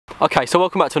Okay, so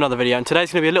welcome back to another video, and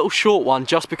today's going to be a little short one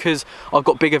just because I've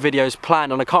got bigger videos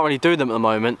planned and I can't really do them at the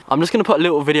moment. I'm just going to put a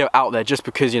little video out there just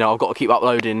because, you know, I've got to keep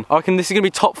uploading. I reckon this is going to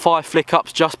be top 5 flick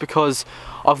ups just because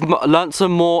I've learnt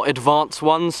some more advanced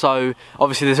ones, so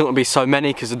obviously there's not going to be so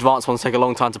many because advanced ones take a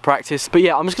long time to practice. But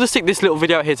yeah, I'm just going to stick this little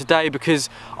video out here today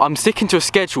because I'm sticking to a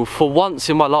schedule for once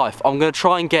in my life. I'm going to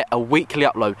try and get a weekly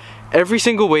upload. Every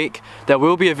single week there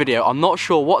will be a video. I'm not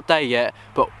sure what day yet,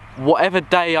 but whatever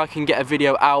day I can get a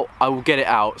video out, I will get it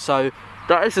out. So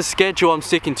that is the schedule I'm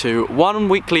sticking to. One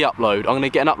weekly upload. I'm going to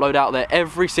get an upload out there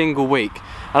every single week.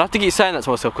 And I have to keep saying that to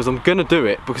myself because I'm going to do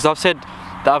it, because I've said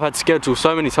that I've had schedules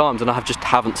so many times and I just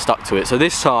haven't stuck to it. So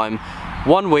this time,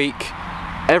 1 week,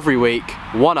 every week,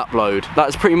 1 upload.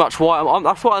 That's pretty much why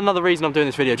that's what another reason I'm doing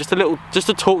this video. Just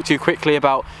to talk to you quickly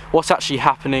about what's actually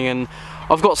happening. And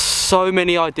I've got so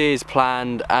many ideas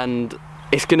planned, and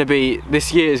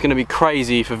this year is going to be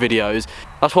crazy for videos.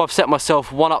 That's why I've set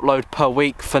myself 1 upload per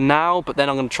week for now, but then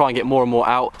I'm going to try and get more and more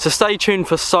out. So stay tuned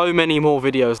for so many more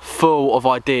videos full of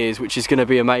ideas, which is going to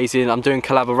be amazing. I'm doing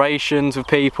collaborations with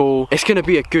people. It's going to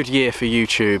be a good year for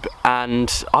YouTube,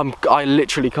 and I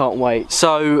literally can't wait.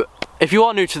 So if you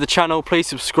are new to the channel, please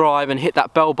subscribe and hit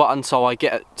that bell button so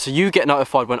you get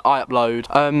notified when I upload.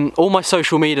 All my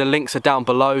social media links are down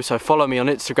below, so follow me on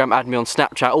Instagram, add me on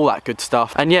Snapchat, all that good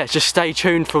stuff. And yeah, just stay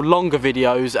tuned for longer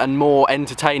videos and more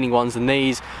entertaining ones than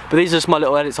these. But these are just my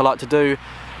little edits I like to do.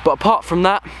 But apart from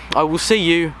that, I will see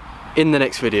you in the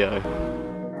next video.